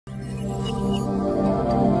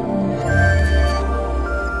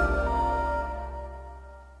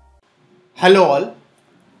Hello all.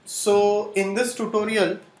 So in this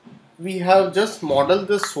tutorial we have just modeled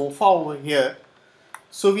the sofa over here.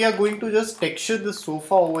 So we are going to just texture the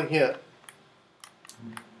sofa over here.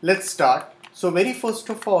 Let's start. So very first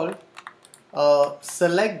of all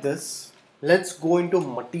select this. Let's go into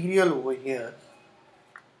material over here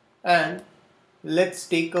and let's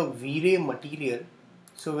take a V-Ray material.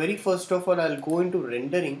 So very first of all I'll go into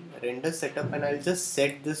render setup, and I'll just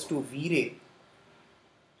set this to V-Ray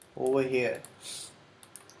over here.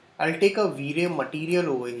 I'll take a V-Ray material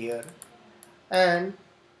over here and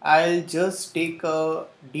I'll just take a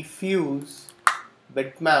diffuse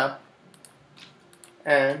bitmap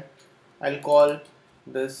and I'll call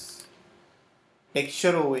this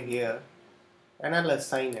texture over here and I'll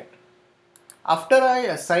assign it. After I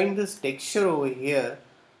assign this texture over here,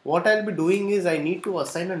 what I'll be doing is I need to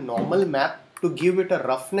assign a normal map to give it a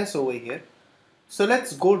roughness over here. So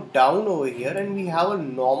let's go down over here and we have a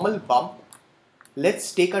normal bump.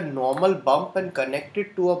 Let's take a normal bump and connect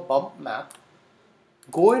it to a bump map.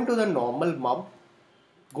 Go into the normal bump,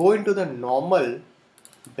 go into the normal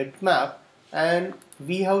bitmap, and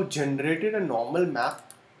we have generated a normal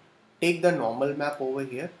map. Take the normal map over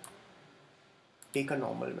here. Take a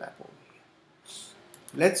normal map over here.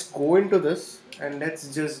 Let's go into this and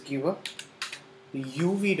let's just give a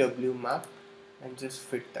UVW map and just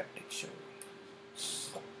fit that texture.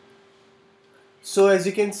 So as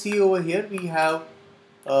you can see over here, we have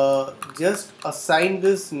just assigned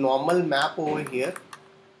this normal map over here.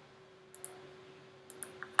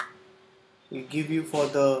 We'll give you for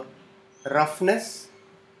the roughness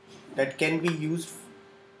that can be used.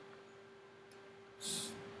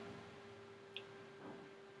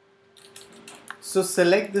 So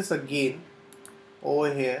select this again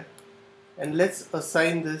over here and let's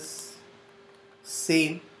assign this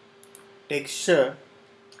same texture.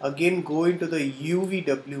 Again go into the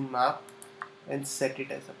UVW map and set it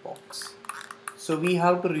as a box. So we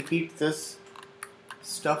have to repeat this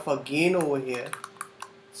stuff again over here.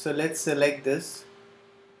 So let's select this.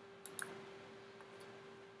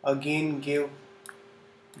 Again give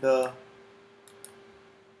the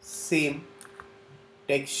same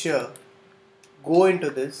texture. Go into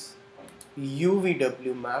this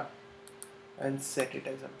UVW map and set it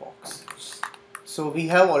as a box. So we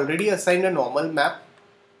have already assigned a normal map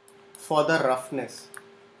for the roughness.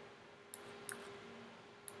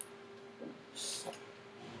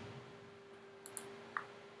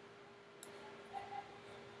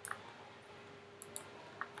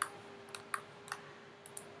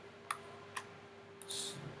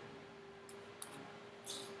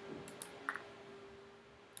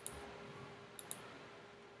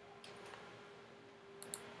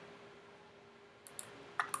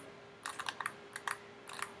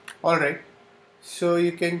 Alright, so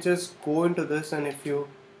you can just go into this, and if you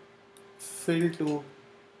fill to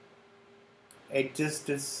adjust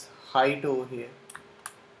this height over here,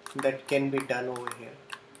 that can be done over here.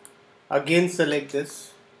 Again select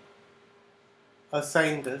this,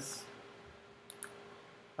 assign this,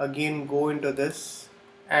 again go into this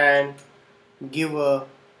and give a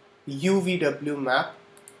UVW map,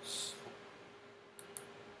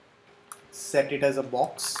 set it as a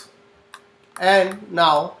box, and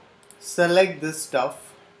now select this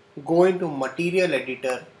stuff, go into material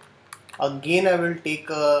editor. Again I will take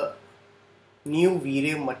a new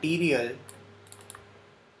V-Ray material,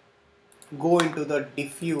 go into the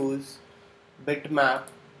diffuse bitmap,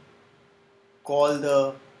 call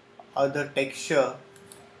the other texture,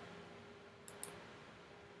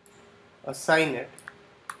 assign it,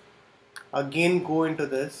 again go into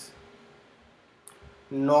this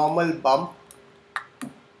normal bump,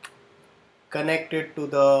 connect it to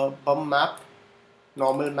the bump map,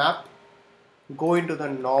 normal map, go into the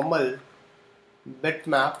normal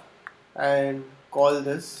bitmap and call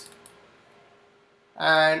this,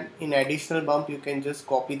 and in additional bump you can just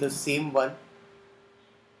copy the same one.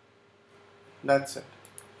 That's it.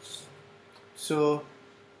 So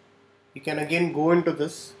you can again go into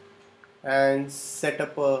this and set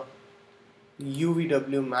up a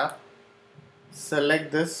UVW map,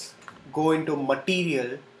 select this, go into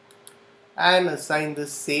material and assign the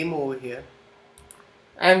same over here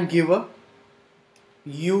and give a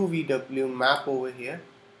UVW map over here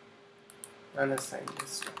and assign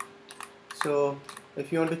this. So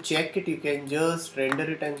if you want to check it, you can just render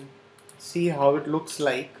it and see how it looks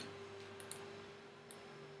like.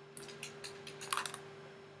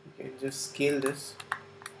 You can just scale this.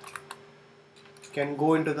 You can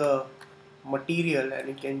go into the material and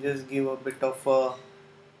you can just give a bit of a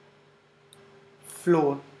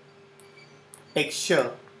floor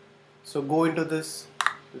texture. So go into this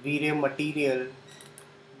V-Ray material,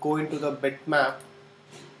 go into the bitmap,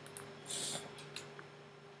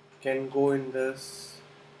 can go in this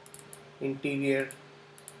interior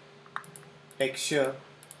texture,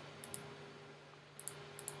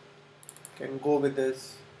 can go with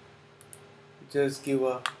this, just give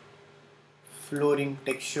a flooring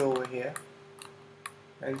texture over here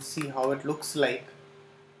and see how it looks like.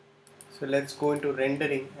 So let's go into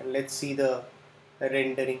rendering and let's see the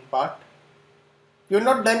rendering part. You've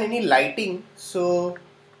not done any lighting, so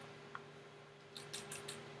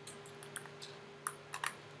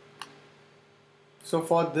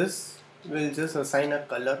for this we'll just assign a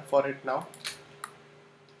color for it now.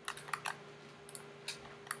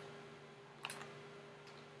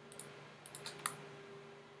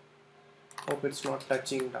 Hope it's not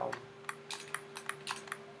touching down.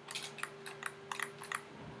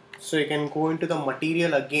 So you can go into the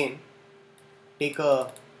material again, take a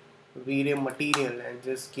variant material and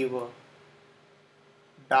just give a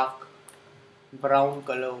dark brown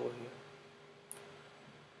color over here.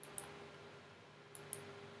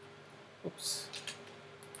 Oops,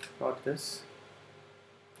 not this,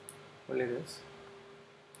 only this.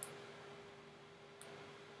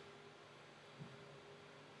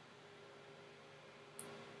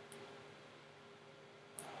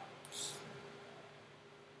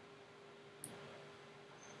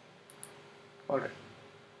 Alright,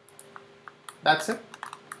 that's it.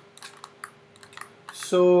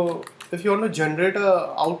 So if you want to generate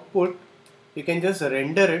a output, you can just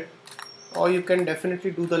render it, or you can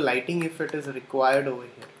definitely do the lighting if it is required over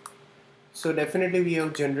here. So definitely we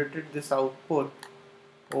have generated this output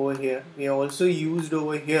over here. We have also used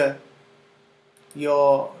over here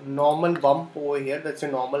your normal bump over here, that's a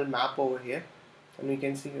normal map over here, and we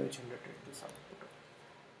can see we have generated this output.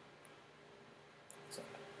 So,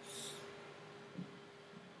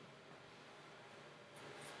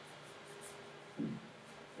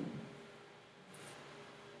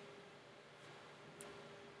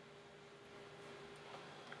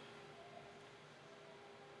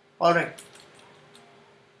 alright.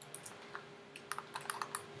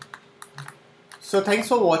 So thanks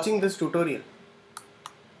for watching this tutorial.